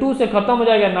 ये 2 से खत्म हो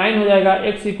जाएगा, 9 हो जाएगा,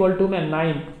 x इक्वल टू में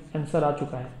 9 आंसर आ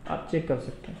चुका है, आप चेक कर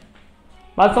सकते हैं।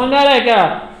 बात समझ में आ रहा है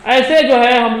क्या? ऐसे जो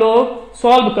है हम लोग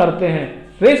सॉल्व करते हैं,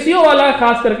 रेशियो वाला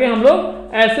खास करके हम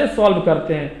लोग ऐसे सॉल्व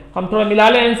करते हैं। हम थोड़ा मिला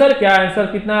लें आंसर, क्या आंसर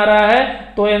कितना आ रहा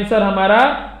है, तो आंसर हमारा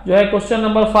जो है क्वेश्चन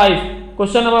नंबर 5,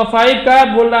 क्वेश्चन नंबर 5 का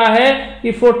बोल रहा है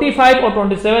कि 45 और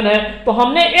 27 है, तो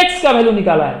हमने x का वैल्यू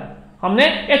निकाला है, हमने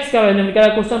x का वैल्यू निकाला।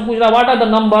 क्वेश्चन पूछ रहा व्हाट आर द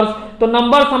नंबर्स, तो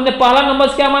नंबर्स हमने पहला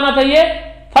नंबर्स क्या माना था, ये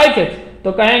 5x,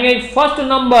 तो कहेंगे फर्स्ट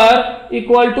नंबर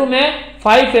इक्वल टू में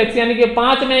 5x, यानी कि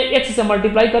 5 में x से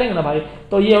मल्टीप्लाई करेंगे ना भाई,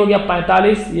 तो ये हो गया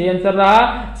 45, ये आंसर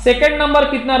रहा। सेकंड नंबर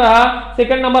कितना रहा,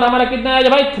 सेकंड नंबर हमारा कितना है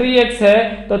भाई, 3x है,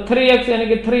 तो 3x यानी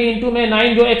कि 3 इंटू में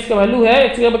 9 जो x का वैल्यू है,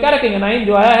 x का क्या रखेंगे 9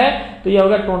 जो आया है, तो ये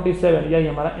होगा 27, यही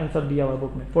हमारा आंसर दिया हुआ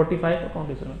बुक में, 45 और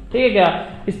 27, ठीक है क्या।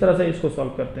 इस तरह से इसको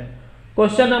सॉल्व करते हैं।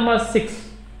 क्वेश्चन नंबर 6,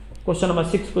 क्वेश्चन नंबर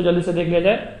 6 को जल्दी से देख लिया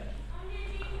जाए।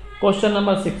 क्वेश्चन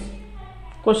नंबर 6,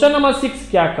 क्वेश्चन नंबर 6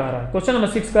 क्या कह रहा है, क्वेश्चन नंबर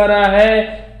 6 कह रहा है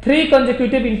 3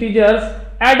 consecutive integers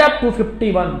add up to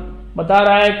 51, बता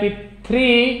रहा है कि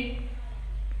 3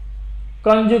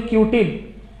 कंसेक्यूटिव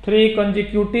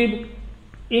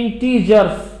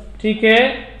इंटीजर्स, ठीक है,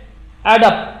 एड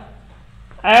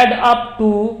अप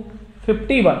टू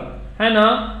 51 है ना।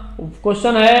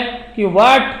 क्वेश्चन है कि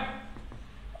व्हाट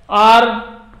आर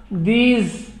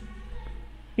दीज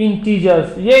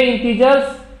इंटीजर्स, ये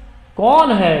इंटीजर्स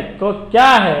कौन है, तो क्या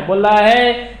है, बोल रहा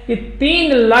है कि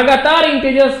 3 लगातार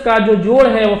इंटीजर्स का जो जोड़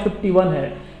है वो 51 है।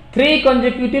 3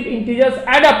 consecutive integers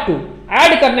add up to,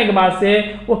 add करने के बाद से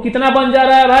वो कितना बन जा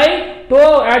रहा है भाई,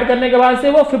 तो ऐड करने के बाद से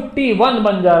वो 51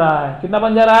 बन जा रहा है, कितना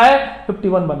बन जा रहा है,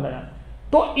 51 बन रहा है।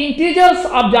 तो इंटीजर्स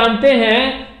आप जानते हैं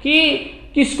कि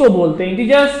किसको बोलते हैं,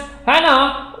 इंटीजर्स है ना,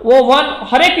 वो 1,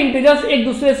 हर एक इंटीजर्स एक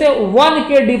दूसरे से 1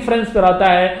 के डिफरेंस पे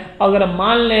रहता है। अगर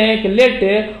मान लें कि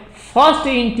लेट फर्स्ट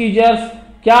इंटीजर्स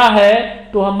क्या है,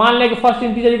 तो हम मान लें कि फर्स्ट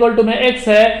इंटीजर इक्वल टू में x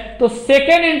है, तो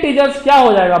सेकेंड इंटीजर्स क्या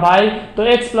हो जाएगा भाई, तो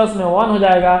x प्लस में 1 हो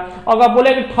जाएगा। अगर आप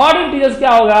बोले कि थर्ड इंटीजर्स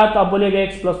क्या होगा, तो आप बोलेगे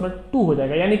x प्लस में 2 हो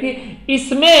जाएगा। यानी कि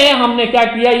इसमें हमने क्या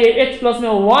किया, ये x प्लस में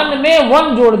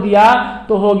 1 जोड़ दिया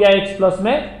तो हो गया x प्लस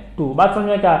में 2। बात समझ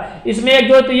में क्या, इसमें एक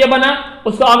जोड़ तो ये बना,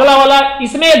 उसका अगला वाला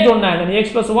इसमें एक जोड़ना है, यानी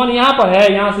x प्लस 1 यहाँ पर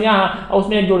है, यहाँ से यहाँ, और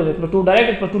उसमें एक जोड़ देते, तो 2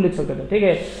 डायरेक्ट x प्लस 2 लिख सकते थे, ठीक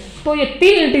है। तो ये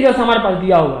 3 इंटीजर्स हमारे पास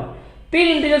दिया हुआ है, 3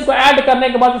 इंटीजर्स को ऐड करने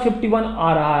के बाद 51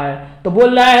 आ रहा है। तो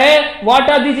बोल रहा है व्हाट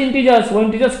आर दीज इंटीजर्स, वो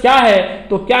इंटीजर्स क्या है,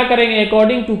 तो क्या करेंगे,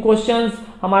 अकॉर्डिंग टू क्वेश्चंस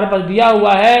हमारे पास दिया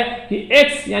हुआ है कि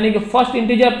x यानी कि first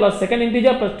integer plus second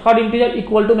integer plus third integer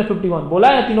equal to में 51 बोला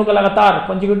है, तीनों का लगातार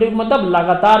कंसेक्यूटिव मतलब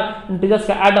लगातार इंटीजर्स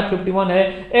का ऐड अप 51 है।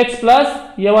 x प्लस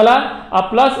ये वाला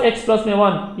प्लस x प्लस में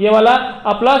 1 ये वाला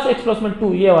प्लस x प्लस में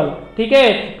 2 ये वाला, ठीक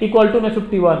है, इक्वल टू में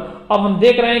 51। अब हम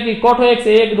देख रहे हैं कि कॉट x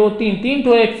 1 2 3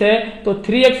 तो x है, तो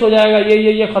 3x हो जाएगा,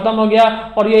 ये खत्म हो गया,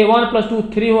 और ये 1 प्लस 2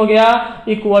 3 हो गया,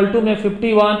 इक्वल टू में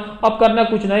 51। अब करना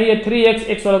कुछ नहीं, ये 3x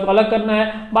x वाला को अलग करना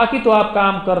है, बाकी तो आप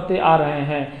काम करते आ रहे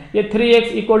हैं। ये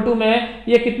 3x इक्वल टू में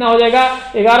ये कितना हो जाएगा,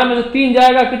 11 में से 3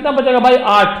 जाएगा, कितना बचेगा भाई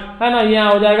 8 है ना,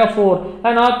 यहाँ हो जाएगा 4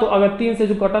 है ना। तो अगर 3 से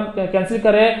जो खत्म कैंसिल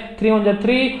करे 3 1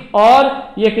 3,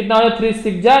 और ये कितना हो जाए 3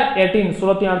 6 जाए 18,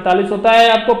 16 3 48 होता है,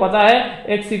 आपको पता है।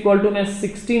 x इक्वल टू में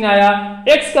 16 आया,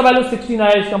 x का वैल्यू 16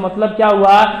 आया, इसका मतलब क्या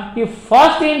हुआ कि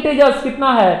फर्स्ट इंटीजर्स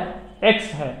कितना है,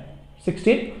 x है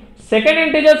 16, सेकेंड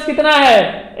इंटीजर्स कितना है,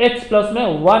 x प्लस में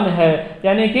 1 है,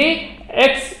 यानी कि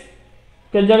x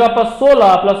के जगह पर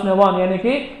 16 प्लस में 1 यानी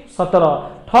कि 17।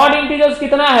 थर्ड इंटीजर्स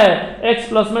कितना है, x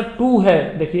प्लस में 2 है,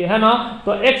 देखिए है ना,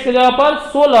 तो x के जगह पर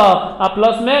 16 और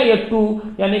प्लस में ये 2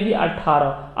 यानी कि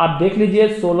 18। आप देख लीजिए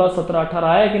 16 17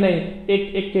 18 है कि नहीं,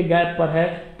 एक एक के गैप पर है,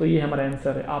 तो ये हमारा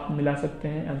आंसर है, आप मिला सकते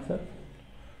हैं आंसर।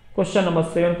 क्वेश्चन नंबर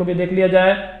 7 को भी देख लिया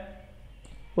जाए।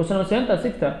 क्वेश्चन नंबर 7 था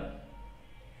 6 था,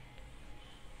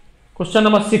 क्वेश्चन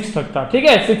नंबर 6 तक था, ठीक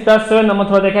है 6 था। 7 नंबर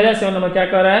थोड़ा देखा जाए, 7 नंबर क्या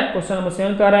कर रहा है, क्वेश्चन नंबर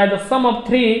 7 कह रहा है the some of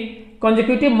 3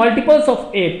 consecutive multiples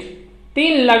of 8,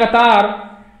 3 लगातार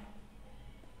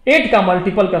 8 का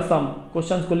मल्टीपल का सम।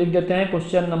 क्वेश्चन को लिख देते हैं,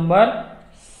 question number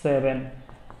 7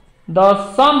 the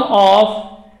some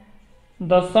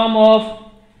of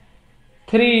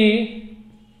 3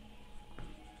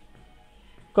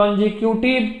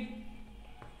 consecutive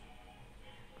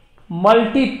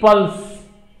multiples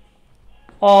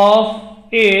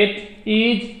of 8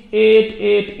 is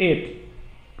 888।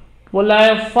 बोला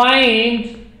है फाइंड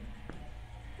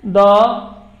द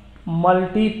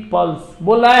मल्टीपल्स,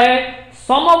 बोला है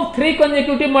सम ऑफ 3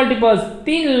 कंसेक्यूटिव मल्टीपल्स,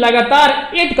 3 लगातार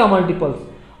 8 का मल्टीपल्स।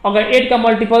 अगर 8 का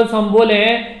मल्टीपल्स हम बोले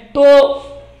तो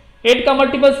 8 का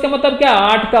मल्टीपल्स का मतलब क्या,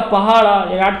 8 का पहाड़ा,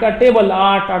 8 का टेबल,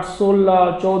 8 8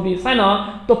 16 24 है ना,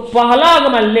 तो पहला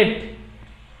अगर मैं लेट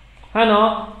है ना,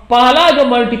 पहला जो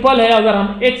मल्टीपल है अगर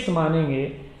हम x मानेंगे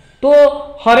तो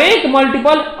हर एक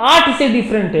मल्टीपल 8 से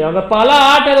डिफरेंट है। अगर पहला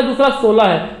 8 है तो दूसरा 16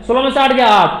 है, 16 में से 8 गया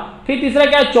 8, फिर तीसरा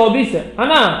क्या है 24 है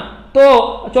ना, तो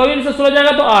 24 में से 16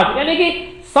 जाएगा तो 8, यानी कि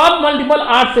सब मल्टीपल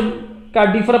 8 से का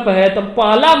डिफरेंस है। तो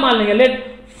पहला मान लेंगे let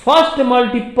first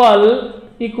multiple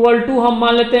equal to हम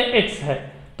मान लेते हैं x है,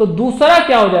 तो दूसरा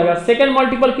क्या हो जाएगा, सेकेंड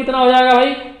मल्टीपल कितना हो जाएगा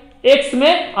भाई, x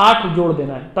में 8 जोड़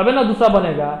देना है तबे ना दूसरा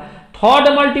बनेगा। थर्ड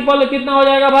मल्टीपल कितना हो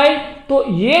जाएगा भाई, तो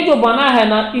ये जो बना है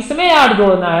ना इसमें 8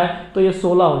 जोड़ना है तो ये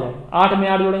 16 हो जाएगा। 8 में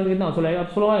 8 जोड़ेंगे तो कितना 16 आएगा,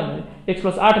 16 है ना, x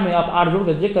प्लस 8 में आप 8 जोड़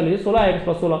कर चेक कर लीजिए, 16 है x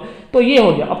प्लस 16, तो ये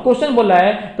हो गया। अब क्वेश्चन बोल रहा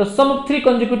है तो सम ऑफ 3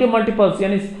 कंसेक्यूटिव मल्टीपल्स,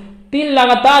 यानी 3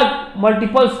 लगातार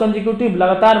मल्टीपल्स, कंसेक्यूटिव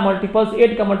लगातार मल्टीपल्स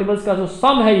 8 का मल्टीपल्स का जो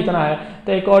सम है इतना है,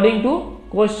 तो according to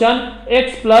question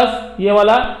x plus ये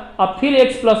वाला, अब फिर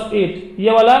x प्लस 8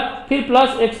 ये वाला, फिर प्लस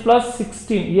x प्लस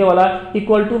 16 ये वाला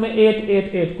इक्वल टू में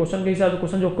 888। क्वेश्चन के हिसाब से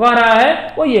क्वेश्चन जो कह रहा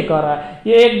है वो ये कह रहा है,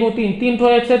 ये 1 2 3 3 ठो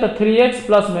x है तो 3x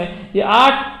प्लस में ये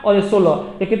 8 और ये 16,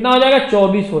 ये कितना हो जाएगा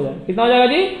 24 हो जाएगा, कितना हो जाएगा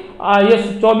जी, ये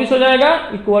 24 हो जाएगा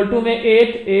इक्वल टू में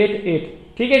 888,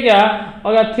 ठीक है क्या।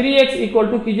 अगर 3x इक्वल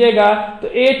टू कीजिएगा तो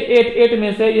 888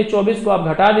 में से ये 24 को आप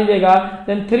घटा दीजिएगा,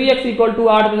 देन 3x इक्वल टू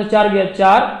 8 में से 4 गया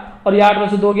 4 और ये 8 में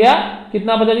से 2 गया,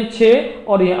 कितना बचा जी 6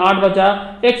 और ये 8 बचा।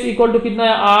 x इक्वल टू कितना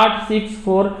है 8 6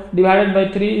 4 डिवाइडेड बाई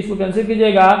 3, इसको कैंसिल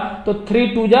कीजिएगा तो 3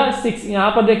 2 जा 6,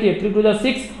 यहाँ पर देखिए 3 2 जा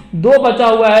 6, 2 बचा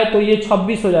हुआ है तो ये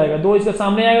 26 हो जाएगा, 2 इसके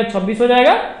सामने आएगा 26 हो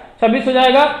जाएगा, 26 हो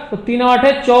जाएगा, तो 3 8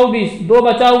 है 24, 2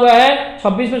 बचा हुआ है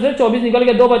 26 में से 24 निकल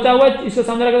गया, 2 बचा हुआ है इसके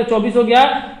सामने लगा 24 हो गया,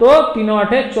 तो 3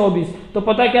 8 है 24, तो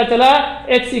पता क्या चला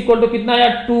x इक्वल टू कितना है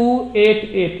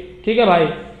 288, ठीक है भाई,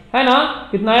 है ना,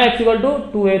 कितना है x इक्वल टू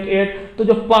 288। तो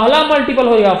जो पहला मल्टीपल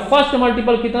हो गया, फर्स्ट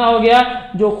मल्टीपल कितना हो गया,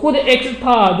 जो खुद x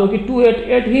था जो कि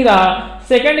 288 ही रहा,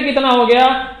 सेकंड कितना हो गया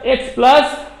x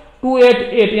प्लस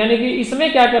 288, यानी कि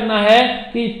इसमें क्या करना है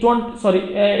कि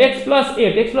x प्लस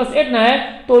 8 ना है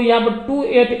तो यहाँ पर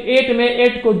 288 में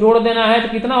 8 को जोड़ देना है, तो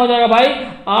कितना हो जाएगा भाई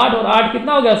 8 और 8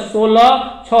 कितना हो गया 16,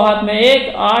 6 हाथ में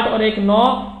 1 8 और 1 9,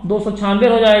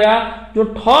 296 हो जाएगा। जो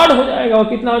थर्ड हो जाएगा वो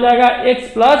कितना हो जाएगा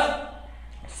x प्लस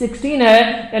 16 है,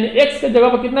 यानी x के जगह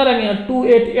पर कितना रखेंगे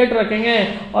 288 रखेंगे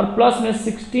और प्लस में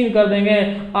 16 कर देंगे,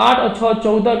 8 और 6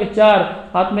 14 के 4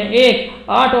 हाथ में 1,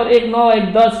 8 और 1 9 1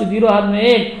 10 के 0 हाथ में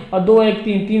 1 और 2 1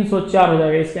 3 304 हो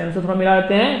जाएगा। इसका आंसर थोड़ा मिला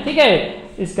लेते हैं, ठीक है,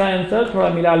 इसका आंसर थोड़ा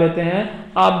मिला लेते हैं,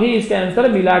 आप भी इसका आंसर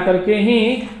मिला करके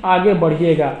ही आगे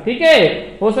बढ़िएगा, ठीक है।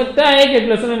 हो सकता है कि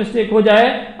कैलकुलेशन में मिस्टेक हो जाए,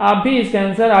 आप भी इसका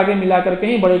आंसर आगे मिला करके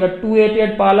ही बढ़ेगा।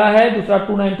 288 पहला है, दूसरा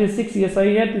 296 ये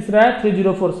सही है, तीसरा है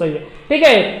 304 सही है, ठीक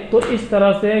है। तो इस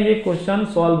तरह से ये क्वेश्चन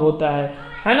सॉल्व होता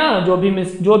है ना।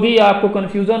 जो भी आपको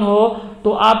कंफ्यूजन हो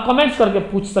तो आप कमेंट्स करके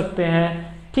पूछ सकते हैं,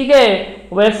 ठीक है।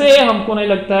 वैसे हमको नहीं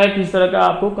लगता है कि इस तरह का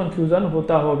आपको कंफ्यूजन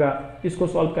होता होगा इसको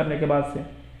सॉल्व करने के बाद से।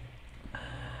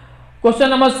 क्वेश्चन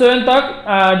नंबर 7 तक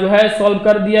जो है सॉल्व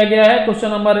कर दिया गया है। क्वेश्चन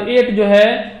नंबर 8 जो है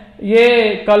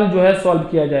ये कल जो है सॉल्व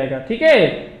किया जाएगा, ठीक है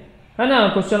ना।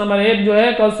 क्वेश्चन नंबर 8 जो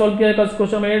है कल सॉल्व किया जाएगा,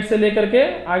 क्वेश्चन नंबर 8 से लेकर के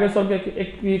आगे सॉल्व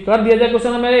कर दिया जाए।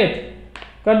 क्वेश्चन नंबर 8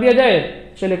 कर दिया जाए,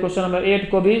 चलिए क्वेश्चन नंबर 8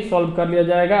 को भी सॉल्व कर लिया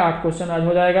जाएगा। 8 क्वेश्चन आज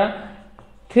हो जाएगा।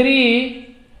 3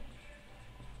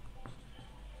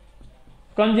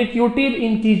 कंसेक्यूटिव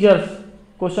इंटीजर्स,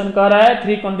 क्वेश्चन कह रहा है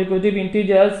 3 consecutive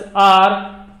integers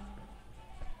are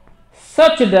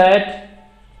such that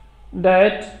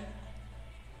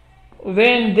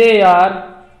when they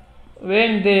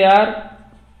are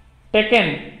taken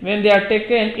when they are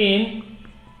taken in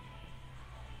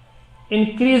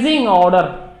increasing order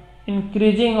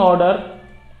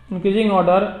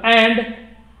and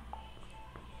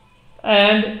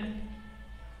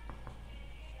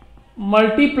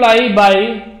multiply by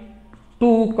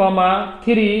 2,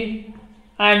 3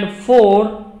 and 4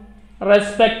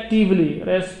 respectively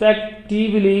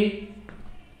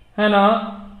है ना,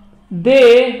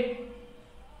 they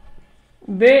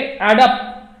add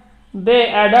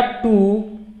up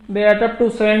to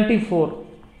 74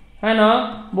 है ना।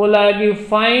 बोला है कि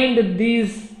फाइंड दीज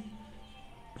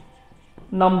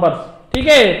नंबर्स। ठीक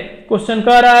है, क्वेश्चन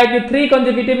कह रहा है कि 3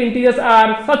 consecutive integers are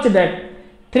such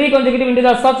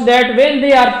that when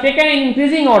they are taken in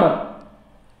increasing order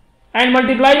and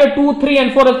multiplied by 2, 3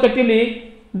 and 4 respectively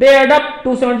they add up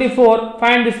to 74,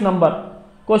 find this number।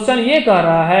 Question ये कह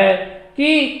रहा है कि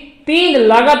 3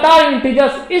 लगातार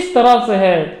इंटीजर्स इस तरह से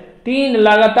है, 3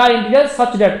 लगातार इंटीजर्स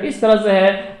सच दैट इस तरह से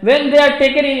है when they are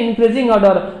taken in increasing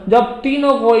order, जब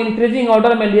तीनों को इंक्रीजिंग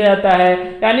ऑर्डर में लिया जाता है।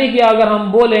 यानी कि अगर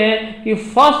हम बोले कि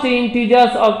फर्स्ट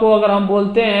इंटीजर्स को अगर हम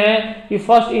बोलते हैं कि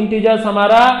फर्स्ट इंटीजर्स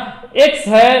हमारा x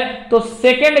है तो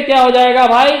सेकंड क्या हो जाएगा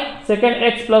भाई, सेकंड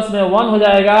x प्लस में 1 हो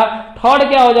जाएगा, थर्ड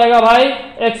क्या हो जाएगा भाई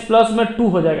x प्लस में 2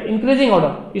 हो जाएगा। इंक्रीजिंग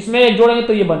ऑर्डर, इसमें एक जोड़ेंगे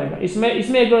तो ये बनेगा, इसमें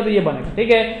एक जोड़ेंगे तो ये बनेगा।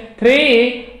 ठीक है,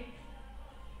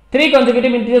 3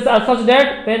 consecutive integers are such that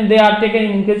when they are taken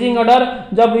in increasing order,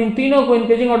 जब इन तीनों को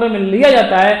increasing order में लिया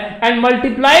जाता है and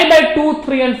multiply by 2,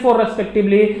 3 and 4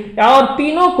 respectively, और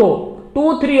तीनों को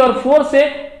 2, 3 और 4 से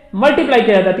मल्टीप्लाई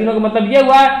किया जाता है। तीनों का मतलब ये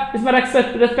हुआ, इसमें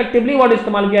रेस्पेक्टिवली वर्ड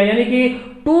इस्तेमाल किया, यानी कि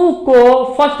 2 को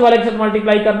फर्स्ट वाले के साथ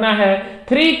मल्टीप्लाई करना है,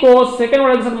 3 को सेकंड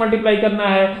वाले के साथ मल्टीप्लाई करना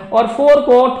है और 4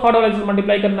 को थर्ड वाले के साथ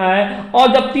मल्टीप्लाई करना है।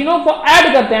 और जब तीनों को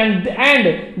ऐड करते हैं and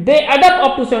they add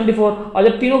up to 74, और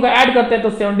जब तीनों को ऐड करते हैं तो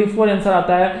 74 आंसर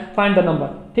आता है, फाइंड द नंबर।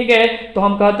 ठीक है, तो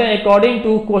हम कहते हैं अकॉर्डिंग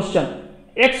टू क्वेश्चन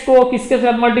x को किसके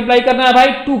साथ मल्टीप्लाई करना है भाई,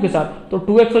 2 के साथ, तो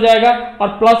 2x हो जाएगा और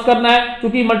प्लस करना है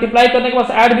क्योंकि मल्टीप्लाई करने के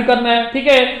बाद ऐड भी करना है। ठीक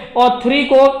है, और 3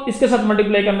 को इसके साथ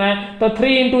मल्टीप्लाई करना है तो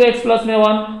 3 इंटू एक्स प्लस में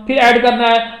 1, फिर ऐड करना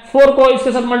है, 4 को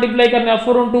इसके साथ मल्टीप्लाई करना है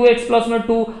 4 इंटू एक्स प्लस में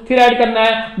 2, फिर ऐड करना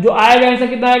है, जो आएगा आंसर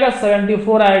कितना आएगा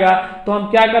 74 आएगा। तो हम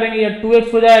क्या करेंगे, ये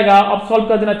 2x हो जाएगा, अब सॉल्व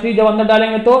कर देना, 3 जब अंदर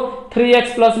डालेंगे तो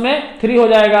 3x प्लस में 3 हो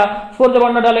जाएगा, 4 जब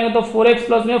अंदर डालेंगे तो 4x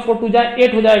प्लस में 4 2 जा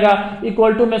 8 हो जाएगा,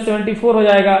 इक्वल टू में 74 हो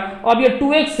जाएगा। अब ये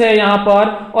 2x है यहाँ पर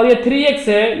और ये 3x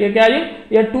है, ये क्या है,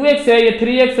 ये 2x है, ये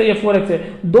 3x है, ये 4x है,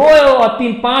 2 और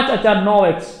 3 5 अच्छा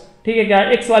 9x। ठीक है, क्या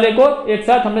x वाले को एक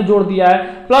साथ हमने जोड़ दिया है,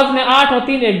 प्लस में 8 और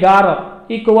 3 11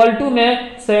 इक्वल टू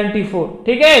में 74।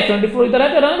 ठीक है, 74 इधर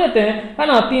है तो रहने देते हैं, है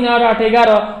ना, 3 और 8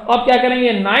 11। अब क्या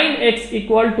करेंगे, 9x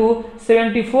इक्वल टू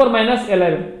 74 माइनस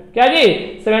 11, क्या जी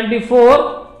 74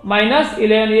 माइनस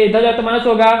 11, ये इधर जाए तो माइनस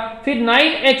होगा, फिर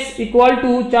 9x इक्वल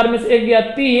टू 4 में से 1 गया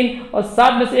 3 और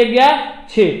 7 में से 1 गया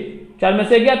 6, 4 में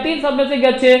से 1 गया 3, 7 में से 1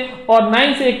 गया 6 और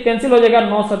 9 से 1 कैंसिल हो जाएगा,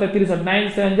 9 7 63, 9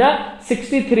 7 जा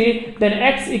 63, देन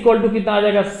x इक्वल टू कितना आ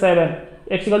जाएगा 7,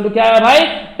 x इक्वल टू क्या है भाई,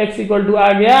 x इक्वल टू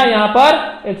आ गया यहाँ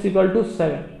पर x इक्वल टू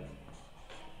 7।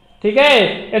 ठीक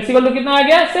है, x इक्वल टू कितना आ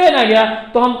गया 7 आ गया।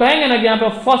 तो हम कहेंगे ना कि यहाँ पे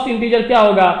फर्स्ट इंटीजर क्या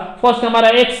होगा, फर्स्ट हमारा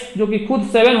x जो कि खुद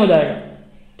 7 हो जाएगा।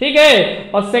 ठीक है,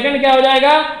 और सेकंड क्या हो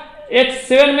जाएगा, x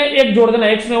 7 में 1 जोड़ देना,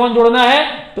 x में 1 जोड़ना है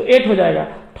तो 8 हो जाएगा।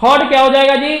 थर्ड क्या हो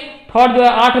जाएगा जी, थर्ड जो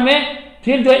है 8 में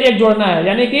फिर जो है 1 जोड़ना है,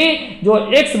 यानी कि जो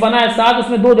x बना है 7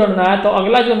 उसमें 2 जोड़ना है, तो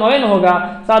अगला जो 9 होगा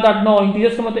 7 8 9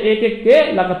 इंटीजर्स का मतलब 1 1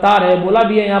 के लगातार है, बोला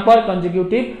भी है यहाँ पर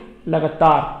कंसेक्यूटिव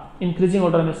लगातार इंक्रीजिंग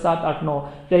ऑर्डर में 7 8 9,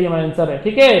 यही हमारा आंसर है।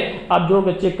 ठीक है, आप जोड़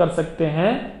के चेक कर सकते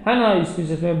हैं, है ना,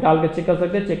 इसमें डाल के चेक कर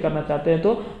सकते हैं, चेक करना चाहते हैं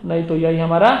तो, नहीं तो यही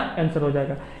हमारा आंसर हो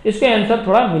जाएगा। इसके आंसर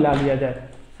थोड़ा मिला लिया जाए,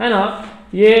 है ना।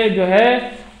 ये जो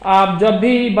है आप जब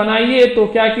भी बनाइए तो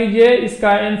क्या कीजिए, इसका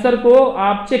आंसर को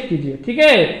आप चेक कीजिए। ठीक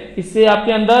है, इससे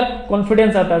आपके अंदर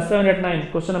कॉन्फिडेंस आता है। 7 8 9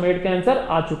 क्वेश्चन नंबर 8 का आंसर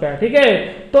आ चुका है। ठीक है,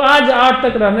 तो आज 8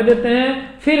 तक रहने देते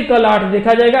हैं, फिर कल 8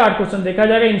 देखा जाएगा, 8 क्वेश्चन देखा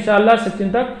जाएगा, इंशाल्लाह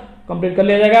 16 तक कंप्लीट कर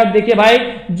लिया जाएगा। देखिए भाई,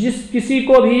 जिस किसी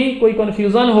को भी कोई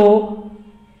कंफ्यूजन हो,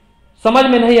 समझ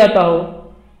में नहीं आता हो,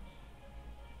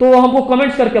 तो हमको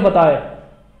कमेंट्स करके बताए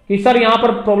कि सर यहाँ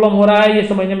पर प्रॉब्लम हो रहा है, ये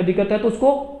समझने में दिक्कत है, तो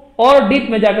उसको और डीप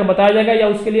में जाकर बताया जाएगा या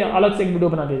उसके लिए अलग से एक वीडियो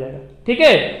बना दिया जाएगा। ठीक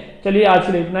है, चलिए आज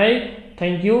के लिए इतना ही,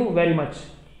 थैंक यू वेरी मच।